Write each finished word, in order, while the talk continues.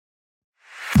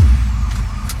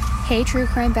Hey True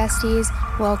Crime Besties,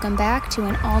 welcome back to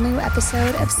an all-new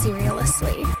episode of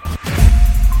Seriously.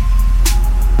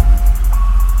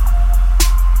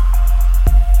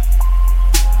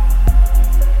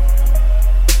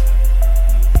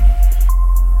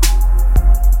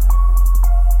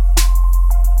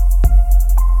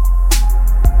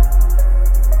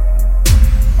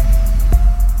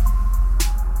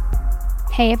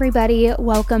 Hey everybody,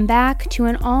 welcome back to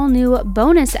an all-new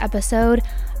bonus episode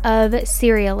of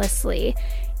Seriously.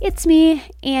 It's me,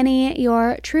 Annie,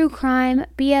 your true crime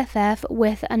BFF,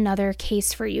 with another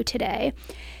case for you today.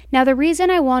 Now, the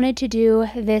reason I wanted to do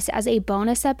this as a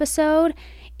bonus episode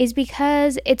is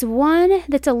because it's one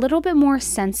that's a little bit more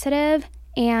sensitive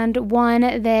and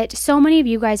one that so many of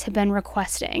you guys have been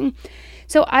requesting.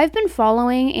 So I've been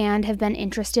following and have been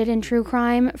interested in true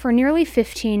crime for nearly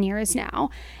 15 years now.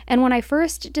 And when I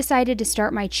first decided to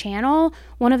start my channel,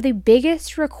 one of the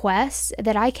biggest requests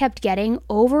that I kept getting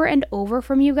over and over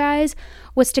from you guys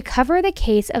was to cover the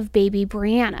case of baby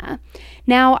Brianna.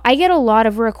 Now, I get a lot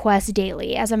of requests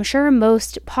daily, as I'm sure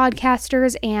most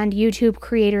podcasters and YouTube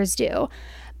creators do.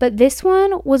 But this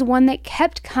one was one that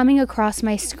kept coming across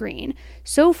my screen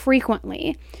so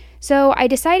frequently. So I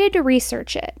decided to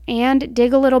research it and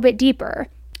dig a little bit deeper.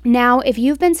 Now, if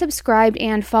you've been subscribed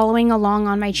and following along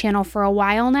on my channel for a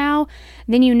while now,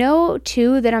 then you know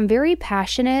too that I'm very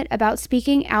passionate about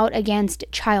speaking out against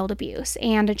child abuse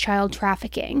and child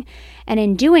trafficking. And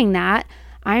in doing that,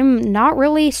 I'm not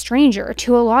really a stranger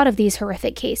to a lot of these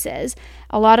horrific cases.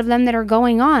 A lot of them that are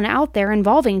going on out there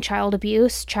involving child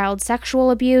abuse, child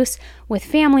sexual abuse with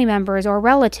family members or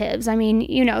relatives. I mean,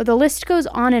 you know, the list goes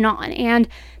on. And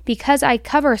because I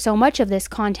cover so much of this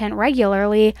content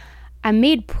regularly, I'm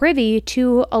made privy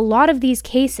to a lot of these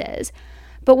cases.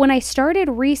 But when I started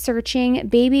researching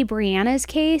baby Brianna's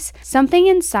case, something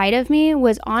inside of me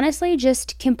was honestly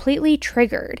just completely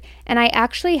triggered. And I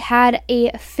actually had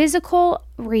a physical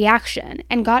reaction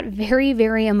and got very,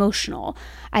 very emotional.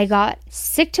 I got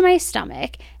sick to my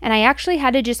stomach and I actually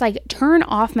had to just turn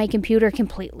off my computer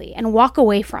completely and walk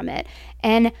away from it.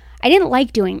 And I didn't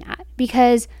like doing that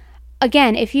because,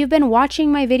 again, if you've been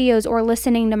watching my videos or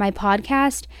listening to my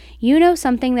podcast, you know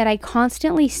something that I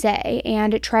constantly say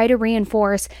and try to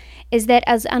reinforce is that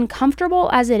as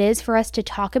uncomfortable as it is for us to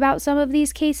talk about some of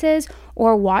these cases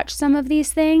or watch some of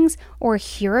these things or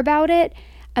hear about it,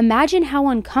 imagine how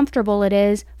uncomfortable it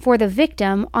is for the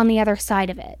victim on the other side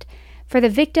of it, for the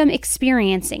victim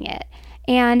experiencing it.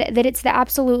 And that it's the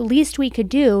absolute least we could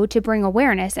do to bring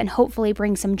awareness and hopefully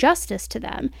bring some justice to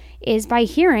them is by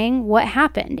hearing what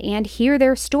happened and hear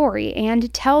their story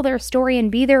and tell their story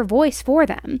and be their voice for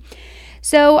them.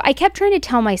 So I kept trying to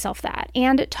tell myself that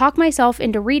and talk myself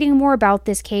into reading more about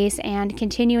this case and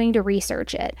continuing to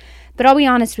research it. But I'll be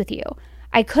honest with you,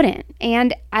 I couldn't.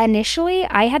 And initially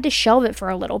I had to shelve it for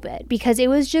a little bit because it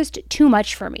was just too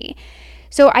much for me.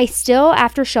 So I still,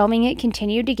 after shelving it,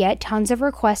 continued to get tons of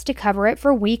requests to cover it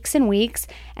for weeks and weeks,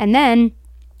 and then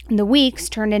the weeks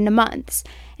turned into months.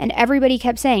 And everybody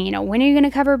kept saying, when are you going to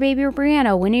cover baby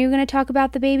Brianna? When are you going to talk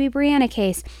about the baby Brianna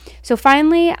case? So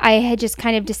finally, I had just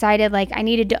kind of decided I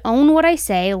needed to own what I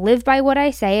say, live by what I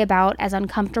say about as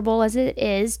uncomfortable as it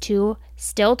is to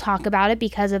still talk about it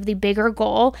because of the bigger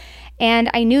goal. And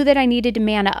I knew that I needed to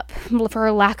man up,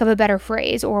 for lack of a better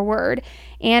phrase or word,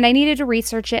 and I needed to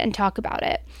research it and talk about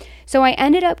it. So I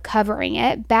ended up covering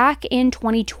it back in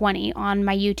 2020 on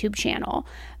my YouTube channel,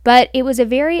 but it was a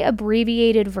very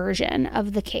abbreviated version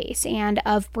of the case and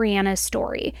of Brianna's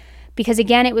story, because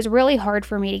again, it was really hard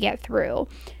for me to get through.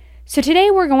 So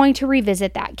today we're going to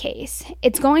revisit that case.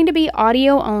 It's going to be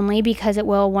audio only because it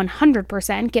will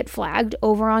 100% get flagged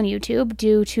over on YouTube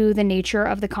due to the nature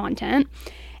of the content.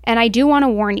 And I do want to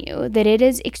warn you that it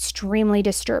is extremely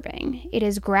disturbing. It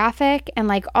is graphic, and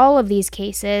like all of these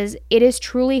cases, it is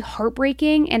truly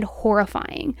heartbreaking and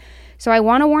horrifying. So I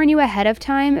want to warn you ahead of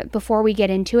time before we get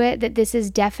into it that this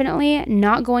is definitely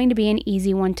not going to be an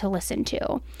easy one to listen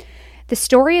to. The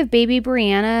story of baby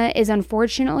Brianna is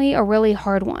unfortunately a really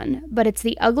hard one, but it's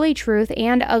the ugly truth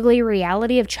and ugly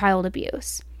reality of child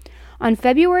abuse. On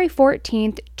February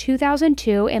 14th,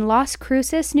 2002, in Las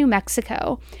Cruces, New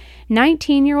Mexico,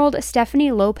 19-year-old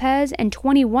Stephanie Lopez and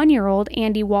 21-year-old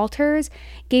Andy Walters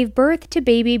gave birth to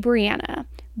baby Brianna,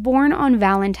 born on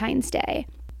Valentine's Day.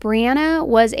 Brianna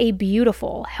was a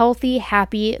beautiful, healthy,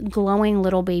 happy, glowing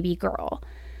little baby girl.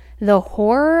 The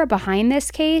horror behind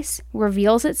this case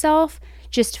reveals itself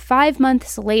just 5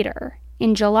 months later,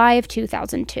 in July of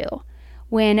 2002,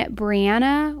 when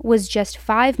Brianna was just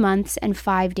 5 months and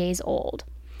 5 days old.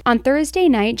 On Thursday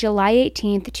night, July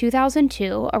 18th,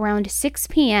 2002, around 6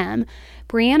 p.m.,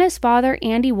 Brianna's father,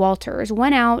 Andy Walters,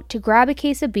 went out to grab a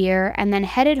case of beer and then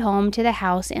headed home to the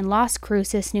house in Las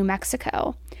Cruces, New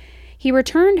Mexico. He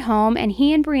returned home and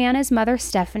he and Brianna's mother,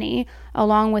 Stephanie,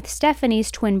 along with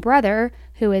Stephanie's twin brother,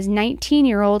 who is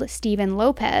 19-year-old Steven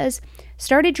Lopez,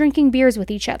 started drinking beers with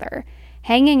each other,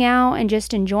 hanging out and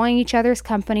just enjoying each other's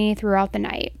company throughout the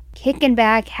night, kicking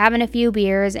back, having a few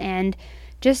beers, and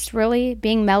just really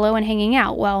being mellow and hanging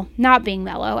out. Well, not being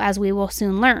mellow, as we will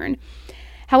soon learn.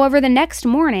 However, the next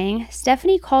morning,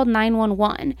 Stephanie called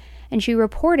 911, and she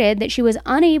reported that she was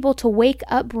unable to wake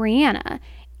up Brianna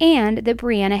and that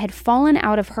Brianna had fallen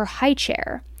out of her high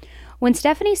chair. When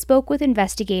Stephanie spoke with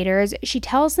investigators, she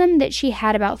tells them that she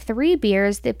had about 3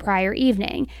 beers the prior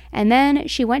evening, and then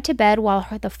she went to bed while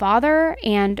the father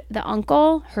and the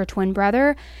uncle, her twin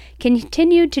brother,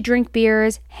 continued to drink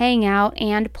beers, hang out,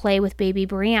 and play with baby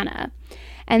Brianna.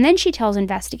 And then she tells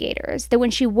investigators that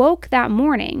when she woke that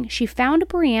morning, she found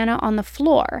Brianna on the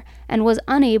floor and was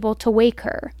unable to wake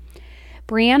her.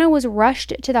 Brianna was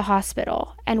rushed to the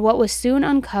hospital, and what was soon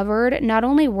uncovered not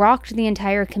only rocked the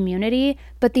entire community,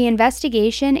 but the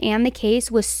investigation and the case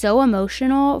was so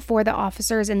emotional for the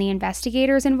officers and the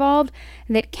investigators involved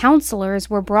that counselors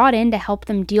were brought in to help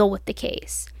them deal with the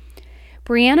case.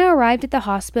 Brianna arrived at the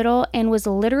hospital and was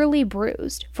literally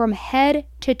bruised from head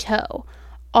to toe,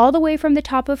 all the way from the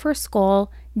top of her skull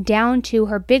down to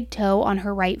her big toe on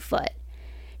her right foot.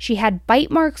 She had bite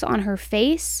marks on her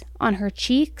face, on her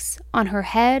cheeks, on her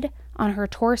head, on her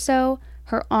torso,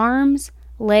 her arms,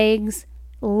 legs,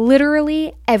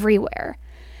 literally everywhere.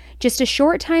 Just a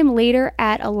short time later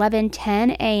at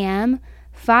 11:10 a.m.,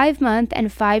 5-month and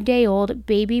 5-day-old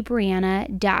baby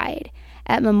Brianna died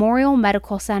at Memorial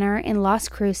Medical Center in Las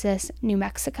Cruces, New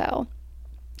Mexico.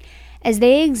 As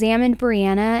they examined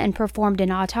Brianna and performed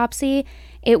an autopsy,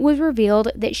 it was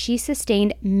revealed that she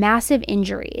sustained massive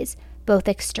injuries, both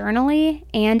externally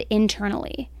and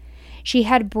internally. She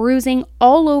had bruising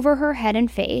all over her head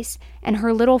and face, and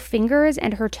her little fingers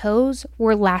and her toes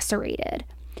were lacerated.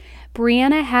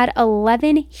 Brianna had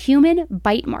 11 human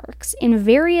bite marks in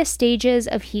various stages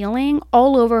of healing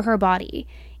all over her body,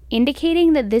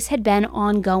 indicating that this had been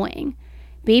ongoing.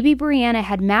 Baby Brianna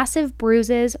had massive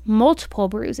bruises, multiple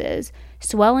bruises,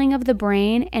 swelling of the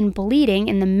brain, and bleeding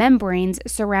in the membranes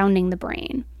surrounding the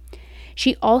brain.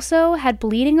 She also had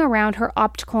bleeding around her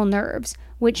optical nerves,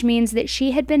 which means that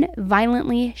she had been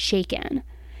violently shaken.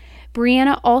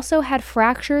 Brianna also had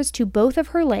fractures to both of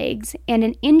her legs, and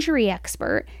an injury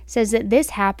expert says that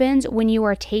this happens when you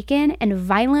are taken and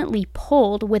violently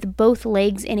pulled with both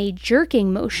legs in a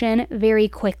jerking motion very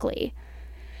quickly.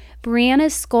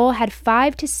 Brianna's skull had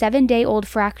 5 to 7-day-old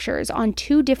fractures on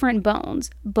 2 different bones.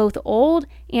 Both old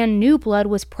and new blood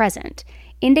was present,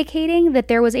 indicating that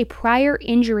there was a prior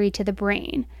injury to the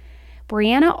brain.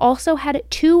 Brianna also had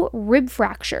 2 rib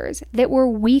fractures that were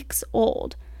weeks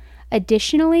old.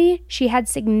 Additionally, she had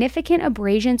significant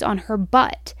abrasions on her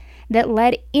butt that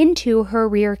led into her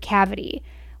rear cavity,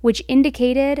 which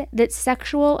indicated that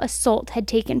sexual assault had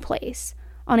taken place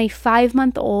on a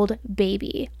 5-month-old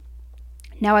baby.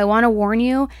 Now, I want to warn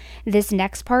you, this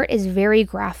next part is very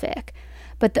graphic,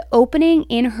 but the opening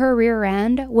in her rear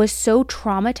end was so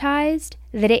traumatized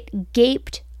that it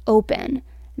gaped open.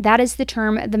 That is the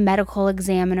term the medical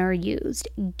examiner used,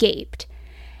 gaped.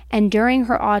 And during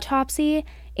her autopsy,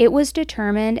 it was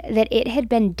determined that it had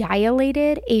been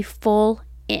dilated a full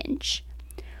inch.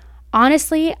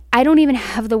 Honestly, I don't even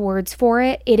have the words for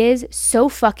it. It is so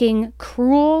fucking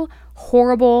cruel,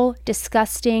 horrible,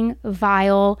 disgusting,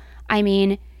 vile. I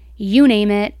mean, you name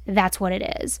it, that's what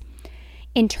it is.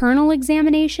 Internal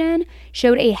examination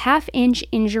showed a 1/2-inch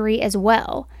injury as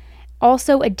well.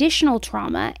 Also, additional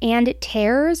trauma and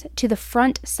tears to the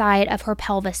front side of her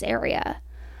pelvis area.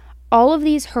 All of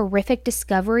these horrific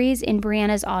discoveries in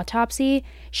Brianna's autopsy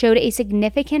showed a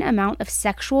significant amount of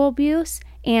sexual abuse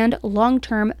and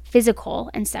long-term physical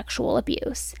and sexual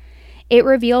abuse. It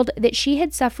revealed that she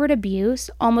had suffered abuse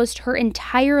almost her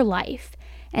entire life,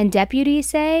 and deputies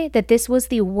say that this was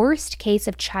the worst case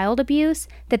of child abuse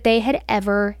that they had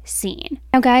ever seen.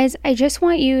 Now, guys, I just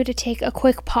want you to take a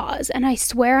quick pause, and I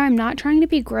swear I'm not trying to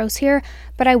be gross here,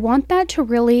 but I want that to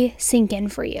really sink in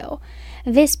for you.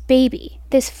 This baby,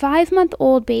 this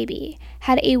 5-month-old baby,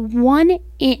 had a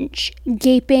 1-inch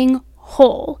gaping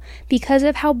hole because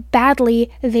of how badly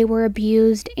they were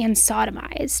abused and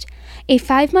sodomized. A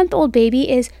 5-month-old baby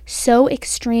is so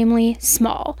extremely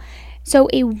small. So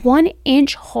a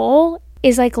 1-inch hole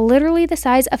is like literally the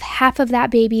size of half of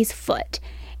that baby's foot.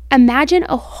 Imagine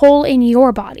a hole in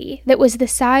your body that was the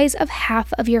size of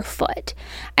half of your foot.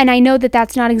 And I know that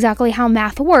that's not exactly how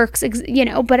math works,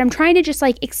 but I'm trying to just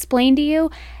explain to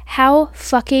you how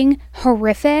fucking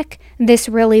horrific this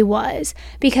really was.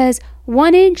 Because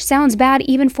 1 inch sounds bad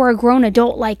even for a grown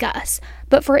adult like us,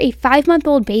 but for a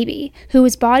 5-month-old baby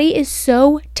whose body is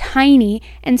so tiny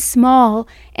and small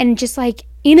and just like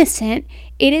innocent,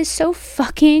 it is so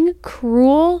fucking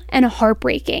cruel and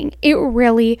heartbreaking. It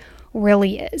really,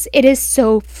 really is. It is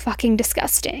so fucking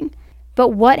disgusting. But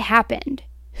what happened?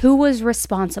 Who was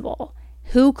responsible?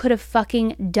 Who could have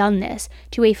fucking done this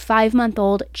to a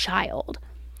 5-month-old child?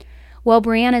 Well,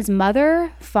 Brianna's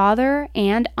mother, father,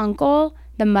 and uncle,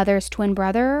 the mother's twin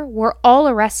brother, were all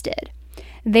arrested.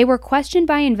 They were questioned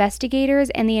by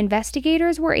investigators, and the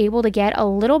investigators were able to get a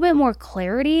little bit more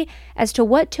clarity as to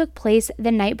what took place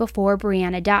the night before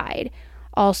Brianna died,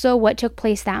 also what took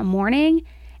place that morning,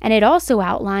 and it also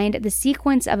outlined the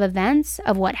sequence of events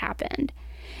of what happened.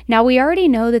 Now, we already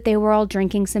know that they were all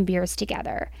drinking some beers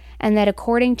together, and that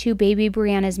according to baby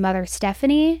Brianna's mother,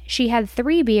 Stephanie, she had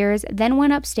 3 beers, then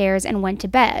went upstairs and went to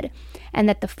bed, and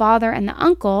that the father and the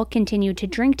uncle continued to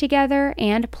drink together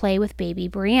and play with baby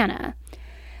Brianna.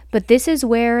 But this is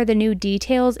where the new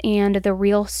details and the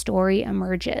real story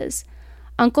emerges.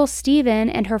 Uncle Stephen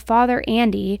and her father,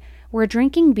 Andy, were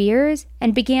drinking beers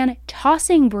and began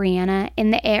tossing Brianna in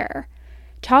the air,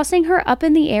 tossing her up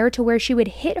in the air to where she would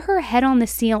hit her head on the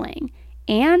ceiling,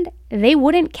 and they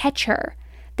wouldn't catch her.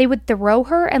 They would throw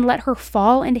her and let her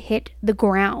fall and hit the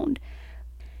ground.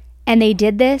 And they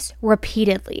did this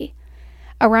repeatedly.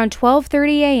 Around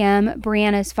 12:30 a.m.,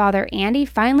 Brianna's father, Andy,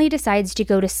 finally decides to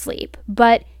go to sleep,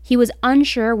 but he was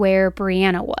unsure where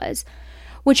Brianna was,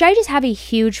 which I just have a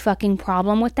huge fucking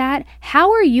problem with that.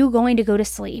 How are you going to go to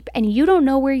sleep and you don't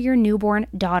know where your newborn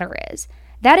daughter is?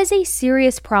 That is a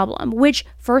serious problem, which,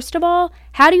 first of all,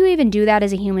 how do you even do that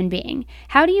as a human being?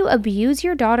 How do you abuse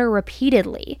your daughter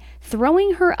repeatedly,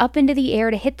 throwing her up into the air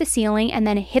to hit the ceiling and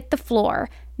then hit the floor,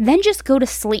 then just go to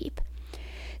sleep?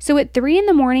 So at 3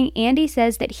 a.m, Andy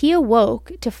says that he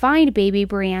awoke to find baby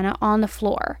Brianna on the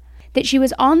floor, that she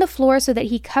was on the floor so that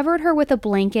he covered her with a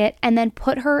blanket and then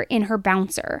put her in her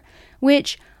bouncer,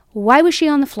 which, why was she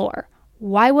on the floor?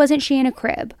 Why wasn't she in a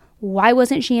crib? Why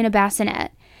wasn't she in a bassinet?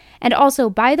 And also,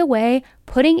 by the way,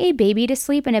 putting a baby to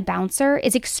sleep in a bouncer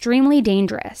is extremely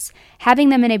dangerous. Having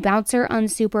them in a bouncer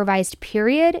unsupervised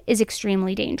period is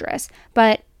extremely dangerous.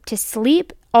 But to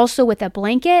sleep also with a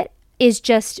blanket is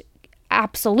just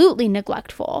absolutely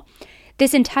neglectful.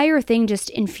 This entire thing just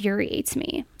infuriates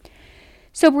me.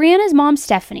 So Brianna's mom,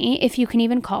 Stephanie, if you can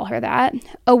even call her that,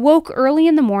 awoke early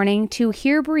in the morning to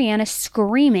hear Brianna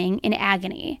screaming in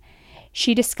agony.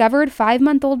 She discovered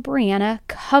 5-month-old Brianna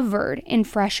covered in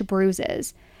fresh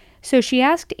bruises. So she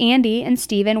asked Andy and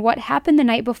Stephen what happened the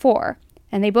night before,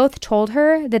 and they both told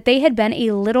her that they had been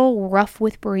a little rough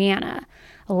with Brianna,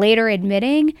 later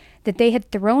admitting that they had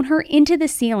thrown her into the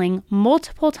ceiling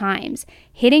multiple times,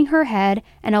 hitting her head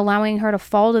and allowing her to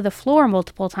fall to the floor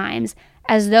multiple times,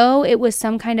 as though it was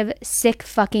some kind of sick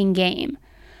fucking game.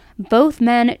 Both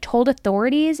men told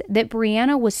authorities that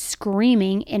Brianna was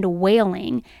screaming and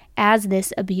wailing as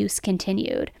this abuse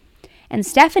continued. And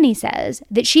Stephanie says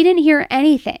that she didn't hear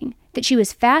anything, that she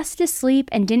was fast asleep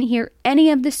and didn't hear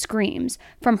any of the screams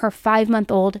from her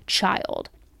 5-month-old child.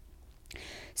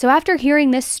 So after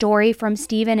hearing this story from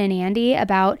Stephen and Andy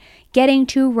about getting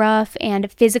too rough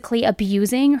and physically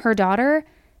abusing her daughter,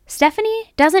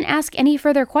 Stephanie doesn't ask any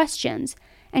further questions.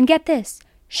 And get this,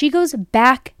 she goes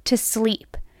back to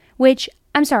sleep, which,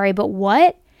 I'm sorry, but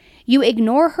what? You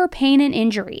ignore her pain and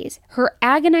injuries, her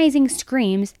agonizing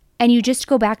screams, and you just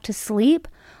go back to sleep?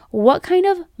 What kind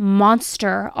of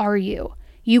monster are you?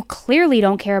 You clearly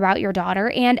don't care about your daughter,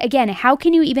 and again, how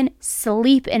can you even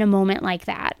sleep in a moment like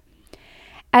that?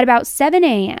 At about 7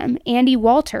 a.m., Andy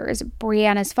Walters,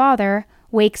 Brianna's father,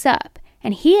 wakes up,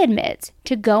 and he admits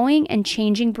to going and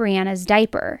changing Brianna's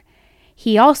diaper.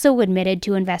 He also admitted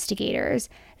to investigators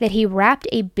that he wrapped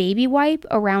a baby wipe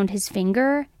around his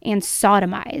finger and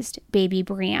sodomized baby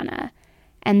Brianna.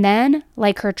 And then,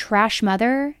 like her trash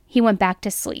mother, he went back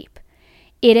to sleep.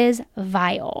 It is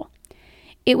vile.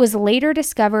 It was later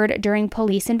discovered during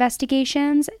police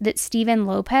investigations that Stephen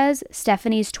Lopez,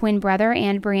 Stephanie's twin brother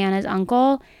and Brianna's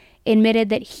uncle, admitted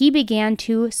that he began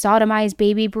to sodomize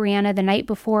baby Brianna the night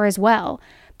before as well,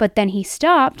 but then he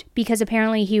stopped because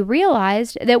apparently he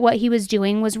realized that what he was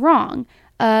doing was wrong.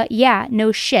 Yeah,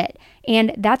 no shit.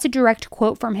 And that's a direct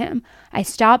quote from him. I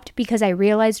stopped because I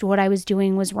realized what I was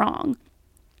doing was wrong.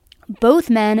 Both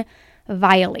men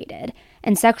violated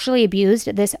and sexually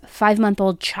abused this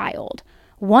 5-month-old child.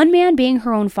 One man being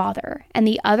her own father and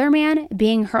the other man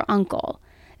being her uncle.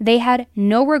 They had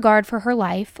no regard for her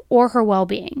life or her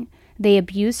well-being. They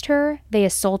abused her, they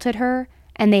assaulted her,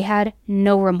 and they had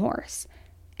no remorse.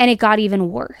 and it got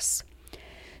even worse.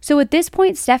 So at this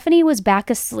point, Stephanie was back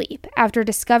asleep after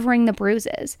discovering the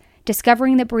bruises,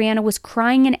 discovering that Brianna was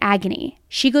crying in agony.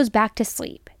 She goes back to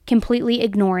sleep, completely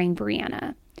ignoring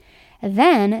Brianna.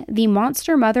 Then the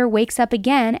monster mother wakes up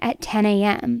again at 10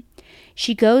 a.m.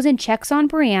 She goes and checks on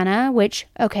Brianna, which,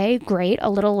 okay, great, a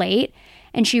little late,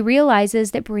 and she realizes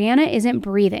that Brianna isn't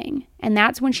breathing, and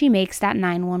that's when she makes that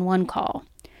 911 call.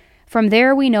 From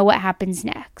there, we know what happens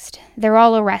next. They're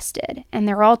all arrested, and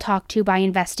they're all talked to by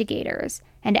investigators,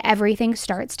 and everything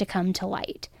starts to come to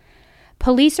light.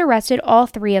 Police arrested all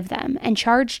three of them and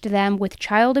charged them with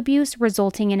child abuse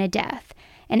resulting in a death,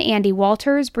 and Andy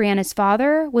Walters, Brianna's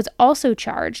father, was also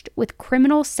charged with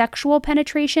criminal sexual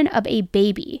penetration of a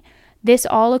baby, this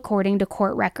all according to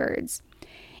court records.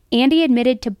 Andy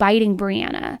admitted to biting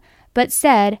Brianna, but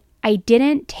said, "I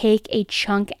didn't take a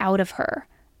chunk out of her."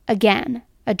 Again,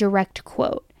 a direct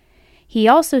quote. He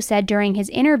also said during his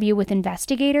interview with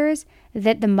investigators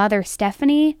that the mother,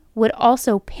 Stephanie, would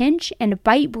also pinch and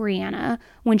bite Brianna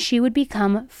when she would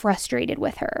become frustrated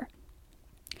with her.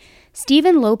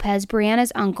 Stephen Lopez,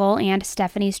 Brianna's uncle and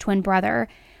Stephanie's twin brother,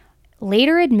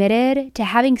 later admitted to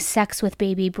having sex with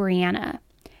baby Brianna.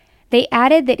 They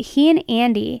added that he and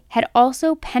Andy had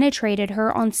also penetrated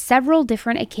her on several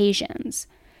different occasions.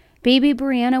 Baby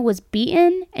Brianna was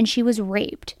beaten and she was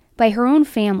raped by her own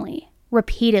family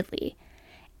repeatedly.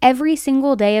 Every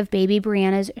single day of baby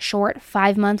Brianna's short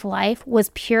 5-month life was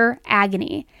pure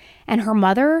agony, and her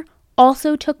mother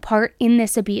also took part in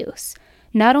this abuse,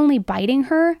 not only biting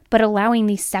her, but allowing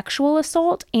the sexual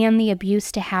assault and the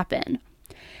abuse to happen.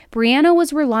 Brianna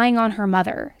was relying on her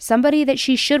mother, somebody that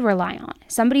she should rely on,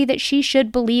 somebody that she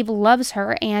should believe loves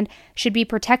her and should be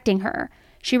protecting her.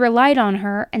 She relied on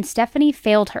her, and Stephanie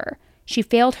failed her. She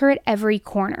failed her at every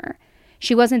corner.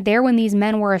 She wasn't there when these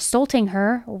men were assaulting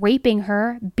her, raping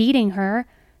her, beating her.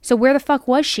 So where the fuck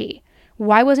was she?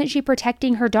 Why wasn't she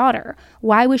protecting her daughter?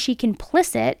 Why was she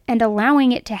complicit and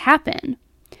allowing it to happen?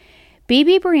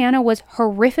 Baby Brianna was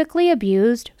horrifically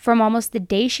abused from almost the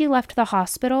day she left the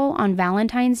hospital on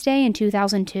Valentine's Day in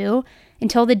 2002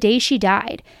 until the day she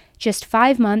died, just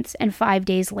 5 months and 5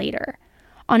 days later.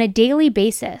 On a daily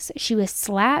basis, she was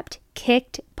slapped,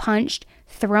 kicked, punched,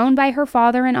 thrown by her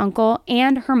father and uncle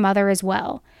and her mother as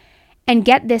well. And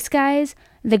get this, guys,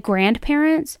 the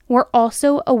grandparents were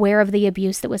also aware of the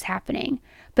abuse that was happening,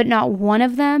 but not one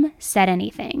of them said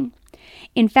anything.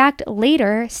 In fact,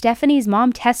 later, Stephanie's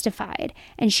mom testified,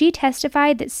 and she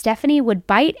testified that Stephanie would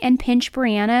bite and pinch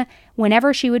Brianna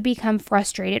whenever she would become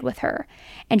frustrated with her.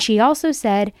 And she also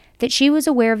said that she was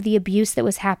aware of the abuse that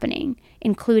was happening,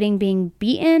 including being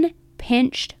beaten,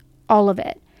 pinched, all of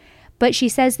it. But she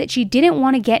says that she didn't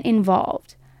want to get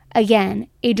involved. Again,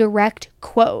 a direct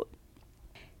quote,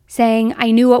 saying,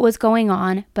 "I knew what was going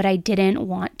on, but I didn't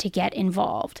want to get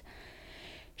involved."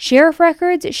 Sheriff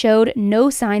records showed no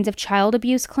signs of child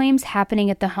abuse claims happening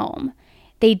at the home.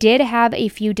 They did have a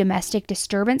few domestic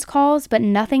disturbance calls, but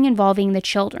nothing involving the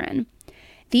children.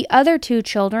 The other two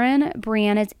children,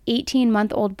 Brianna's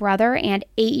 18-month-old brother and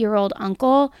 8-year-old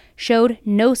uncle, showed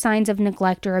no signs of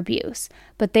neglect or abuse,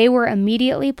 but they were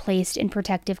immediately placed in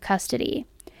protective custody.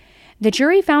 The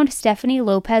jury found Stephanie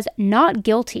Lopez not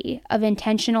guilty of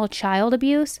intentional child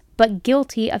abuse, but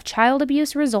guilty of child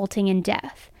abuse resulting in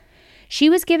death. She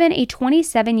was given a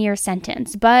 27-year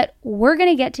sentence, but we're going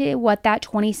to get to what that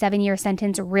 27-year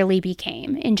sentence really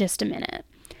became in just a minute.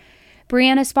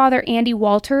 Brianna's father, Andy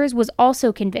Walters, was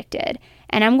also convicted,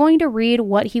 and I'm going to read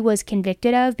what he was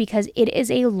convicted of because it is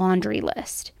a laundry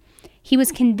list. He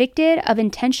was convicted of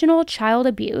intentional child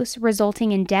abuse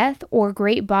resulting in death or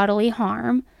great bodily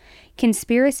harm,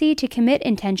 conspiracy to commit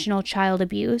intentional child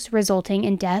abuse resulting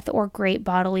in death or great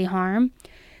bodily harm,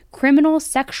 criminal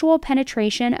sexual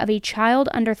penetration of a child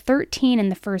under 13 in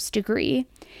the first degree,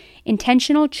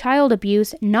 intentional child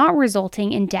abuse not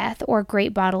resulting in death or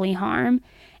great bodily harm,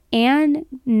 and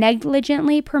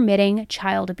negligently permitting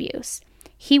child abuse.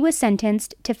 He was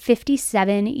sentenced to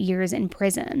 57 years in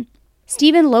prison.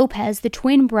 Stephen Lopez, the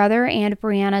twin brother and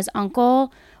Brianna's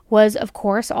uncle, was of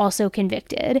course also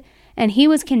convicted, and he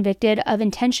was convicted of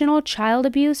intentional child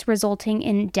abuse resulting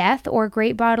in death or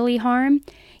great bodily harm,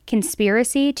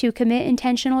 conspiracy to commit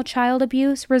intentional child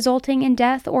abuse resulting in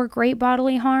death or great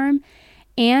bodily harm,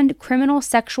 and criminal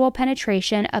sexual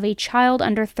penetration of a child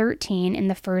under 13 in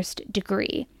the first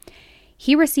degree.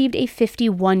 He received a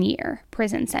 51-year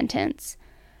prison sentence.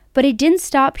 But it didn't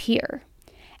stop here.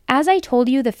 As I told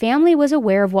you, the family was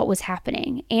aware of what was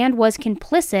happening and was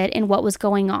complicit in what was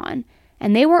going on,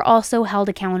 and they were also held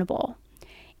accountable.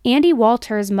 Andy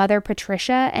Walters' mother,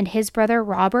 Patricia, and his brother,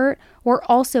 Robert, were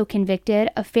also convicted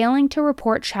of failing to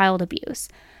report child abuse,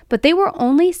 but they were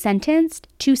only sentenced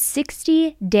to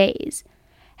 60 days.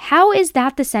 How is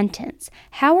that the sentence?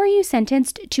 How are you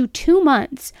sentenced to 2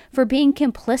 months for being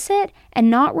complicit and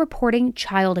not reporting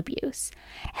child abuse?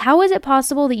 How is it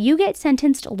possible that you get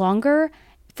sentenced longer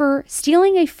for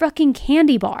stealing a fucking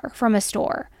candy bar from a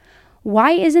store?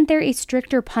 Why isn't there a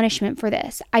stricter punishment for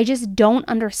this? I just don't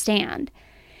understand.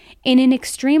 In an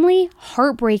extremely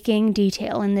heartbreaking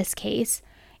detail in this case,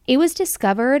 it was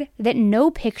discovered that no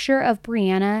picture of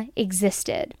Brianna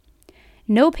existed.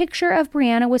 No picture of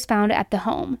Brianna was found at the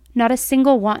home. Not a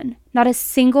single one. Not a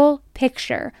single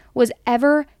picture was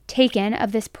ever taken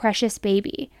of this precious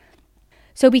baby.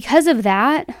 So because of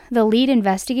that, the lead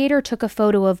investigator took a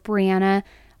photo of Brianna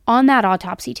on that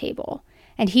autopsy table,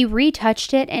 and he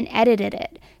retouched it and edited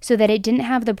it so that it didn't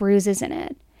have the bruises in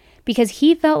it, because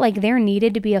he felt like there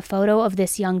needed to be a photo of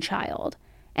this young child.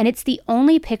 And it's the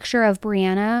only picture of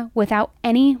Brianna without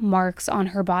any marks on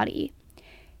her body.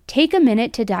 Take a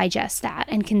minute to digest that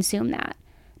and consume that.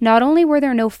 Not only were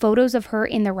there no photos of her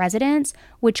in the residence,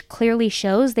 which clearly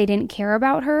shows they didn't care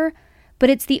about her, but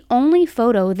it's the only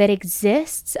photo that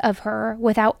exists of her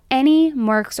without any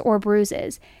marks or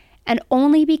bruises, and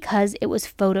only because it was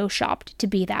photoshopped to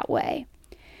be that way.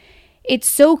 It's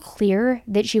so clear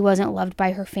that she wasn't loved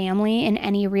by her family in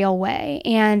any real way,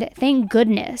 and thank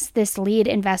goodness this lead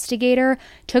investigator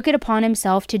took it upon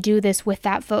himself to do this with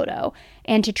that photo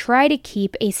and to try to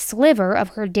keep a sliver of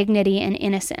her dignity and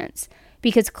innocence,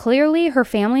 because clearly her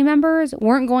family members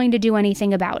weren't going to do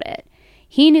anything about it.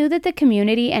 He knew that the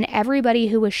community and everybody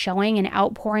who was showing an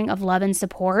outpouring of love and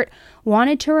support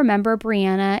wanted to remember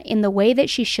Brianna in the way that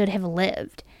she should have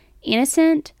lived: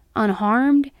 innocent,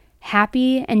 unharmed,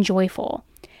 happy, and joyful.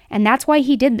 And that's why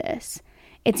he did this.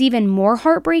 It's even more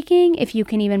heartbreaking, if you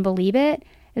can even believe it,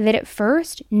 that at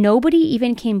first nobody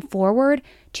even came forward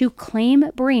to claim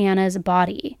Brianna's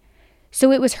body.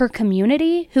 So it was her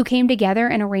community who came together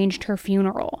and arranged her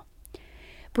funeral.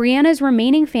 Brianna's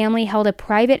remaining family held a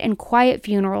private and quiet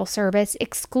funeral service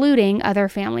excluding other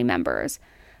family members,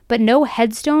 but no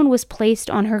headstone was placed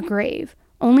on her grave,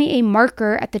 only a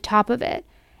marker at the top of it,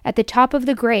 at the top of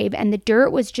the grave, and the dirt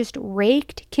was just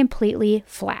raked completely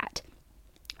flat.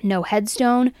 No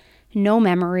headstone, no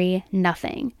memory,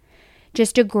 nothing.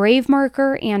 Just a grave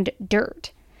marker and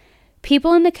dirt.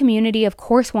 People in the community, of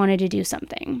course, wanted to do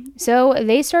something. So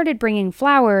they started bringing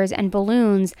flowers and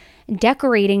balloons,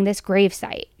 decorating this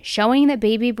gravesite, showing that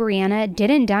baby Brianna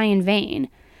didn't die in vain.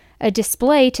 A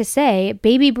display to say,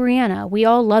 baby Brianna, we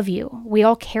all love you. We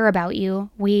all care about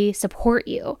you. We support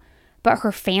you. But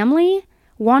her family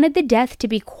wanted the death to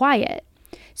be quiet.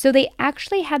 So they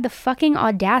actually had the fucking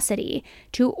audacity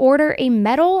to order a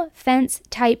metal fence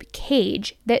type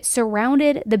cage that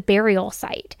surrounded the burial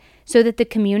site so that the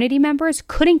community members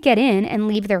couldn't get in and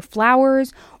leave their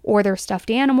flowers or their stuffed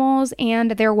animals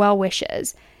and their well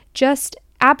wishes. Just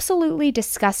absolutely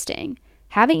disgusting.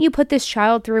 Haven't you put this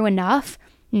child through enough?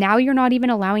 Now you're not even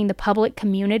allowing the public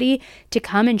community to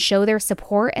come and show their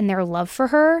support and their love for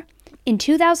her? In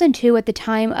 2002, at the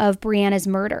time of Brianna's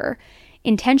murder,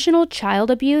 intentional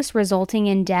child abuse resulting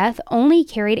in death only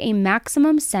carried a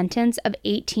maximum sentence of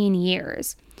 18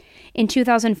 years. In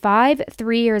 2005,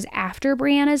 3 years after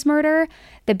Brianna's murder,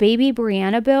 the Baby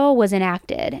Brianna Bill was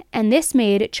enacted, and this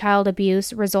made child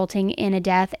abuse resulting in a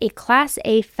death a Class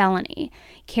A felony,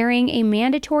 carrying a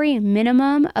mandatory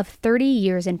minimum of 30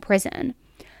 years in prison.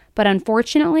 But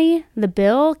unfortunately, the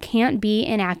bill can't be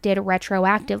enacted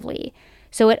retroactively,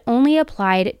 so it only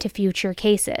applied to future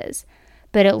cases.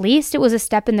 But at least it was a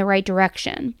step in the right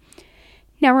direction.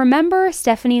 Now remember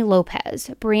Stephanie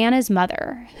Lopez, Brianna's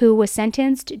mother, who was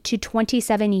sentenced to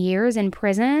 27 years in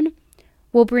prison?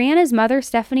 Well, Brianna's mother,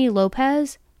 Stephanie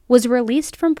Lopez, was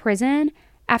released from prison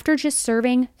after just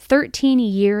serving 13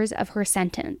 years of her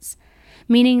sentence,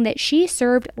 meaning that she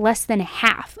served less than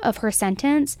half of her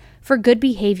sentence for good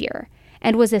behavior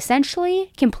and was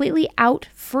essentially completely out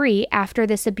free after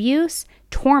this abuse,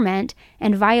 torment,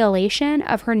 and violation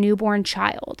of her newborn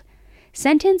child.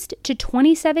 Sentenced to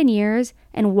 27 years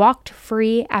and walked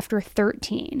free after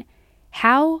 13.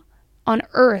 How on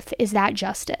earth is that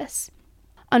justice?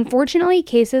 Unfortunately,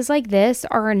 cases like this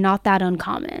are not that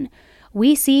uncommon.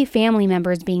 We see family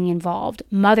members being involved,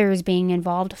 mothers being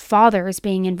involved, fathers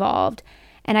being involved.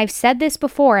 And I've said this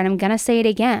before, and I'm going to say it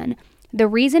again. The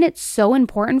reason it's so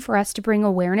important for us to bring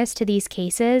awareness to these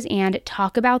cases and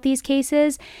talk about these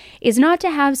cases is not to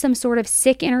have some sort of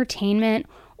sick entertainment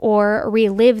or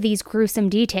relive these gruesome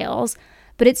details,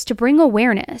 but it's to bring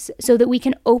awareness so that we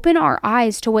can open our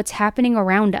eyes to what's happening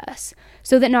around us,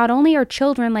 so that not only are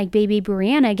children like baby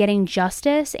Brianna getting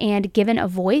justice and given a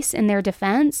voice in their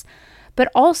defense, but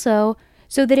also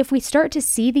so that if we start to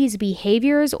see these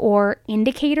behaviors or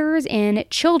indicators in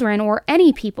children or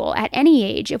any people at any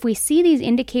age, if we see these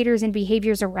indicators and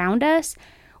behaviors around us,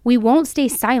 we won't stay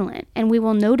silent and we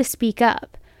will know to speak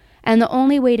up. And the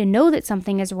only way to know that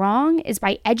something is wrong is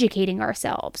by educating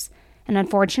ourselves. And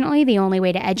unfortunately, the only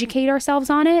way to educate ourselves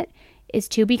on it is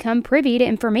to become privy to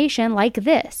information like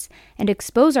this and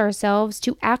expose ourselves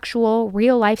to actual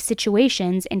real-life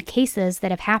situations and cases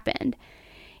that have happened.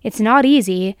 It's not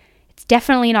easy, it's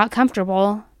definitely not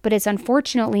comfortable, but it's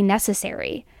unfortunately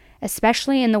necessary,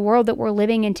 especially in the world that we're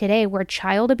living in today where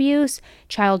child abuse,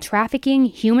 child trafficking,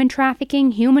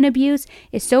 human abuse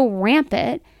is so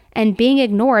rampant and being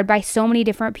ignored by so many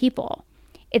different people.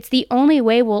 It's the only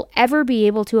way we'll ever be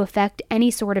able to affect any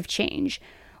sort of change,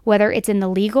 whether it's in the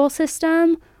legal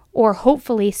system or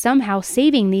hopefully somehow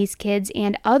saving these kids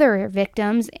and other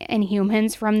victims and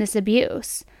humans from this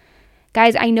abuse.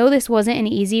 Guys, I know this wasn't an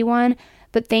easy one,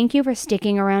 but thank you for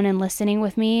sticking around and listening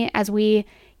with me as we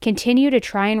continue to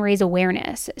try and raise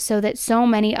awareness so that so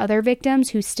many other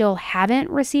victims who still haven't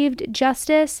received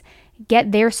justice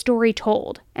get their story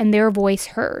told and their voice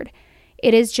heard.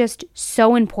 It is just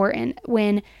so important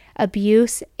when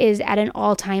abuse is at an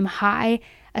all-time high,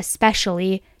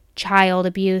 especially child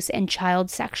abuse and child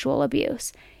sexual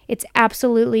abuse. It's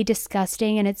absolutely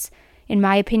disgusting, and it's, in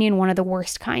my opinion, one of the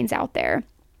worst kinds out there.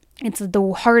 It's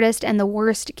the hardest and the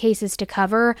worst cases to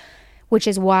cover, which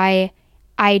is why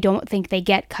I don't think they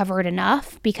get covered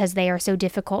enough, because they are so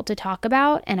difficult to talk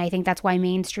about, and I think that's why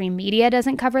mainstream media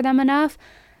doesn't cover them enough.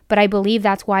 But I believe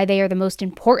that's why they are the most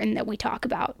important that we talk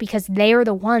about, because they are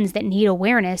the ones that need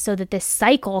awareness so that this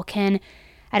cycle can,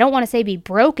 I don't want to say be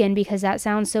broken because that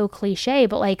sounds so cliche,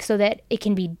 but like so that it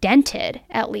can be dented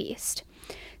at least.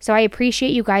 So I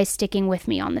appreciate you guys sticking with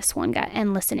me on this one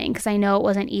and listening, because I know it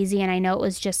wasn't easy and I know it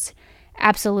was just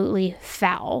absolutely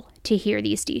foul to hear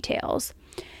these details.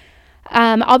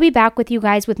 I'll be back with you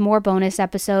guys with more bonus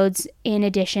episodes in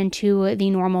addition to the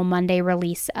normal Monday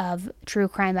release of true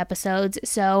crime episodes.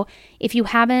 So if you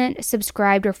haven't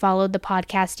subscribed or followed the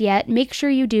podcast yet, make sure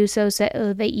you do so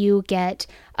that you get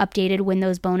updated when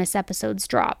those bonus episodes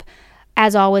drop.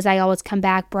 As always, I always come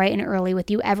back bright and early with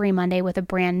you every Monday with a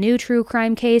brand new true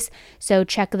crime case, so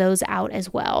check those out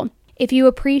as well. If you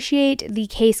appreciate the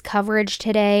case coverage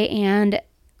today and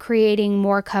creating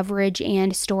more coverage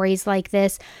and stories like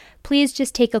this, please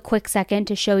just take a quick second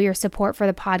to show your support for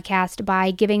the podcast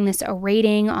by giving this a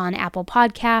rating on Apple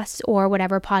Podcasts or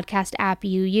whatever podcast app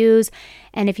you use.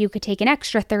 And if you could take an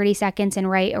extra 30 seconds and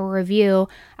write a review,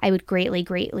 I would greatly,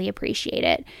 greatly appreciate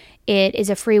it. It is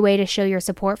a free way to show your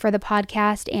support for the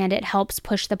podcast, and it helps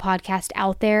push the podcast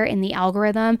out there in the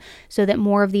algorithm so that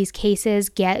more of these cases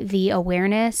get the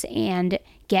awareness and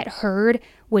get heard,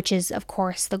 which is, of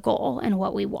course, the goal and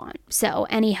what we want. So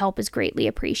any help is greatly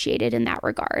appreciated in that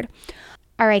regard.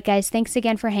 All right, guys, thanks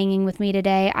again for hanging with me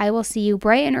today. I will see you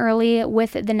bright and early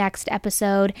with the next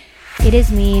episode. It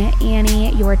is me,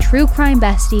 Annie, your true crime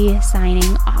bestie,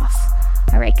 signing off.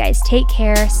 All right, guys, take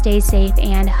care, stay safe,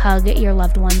 and hug your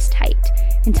loved ones tight.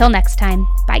 Until next time,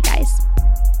 bye, guys.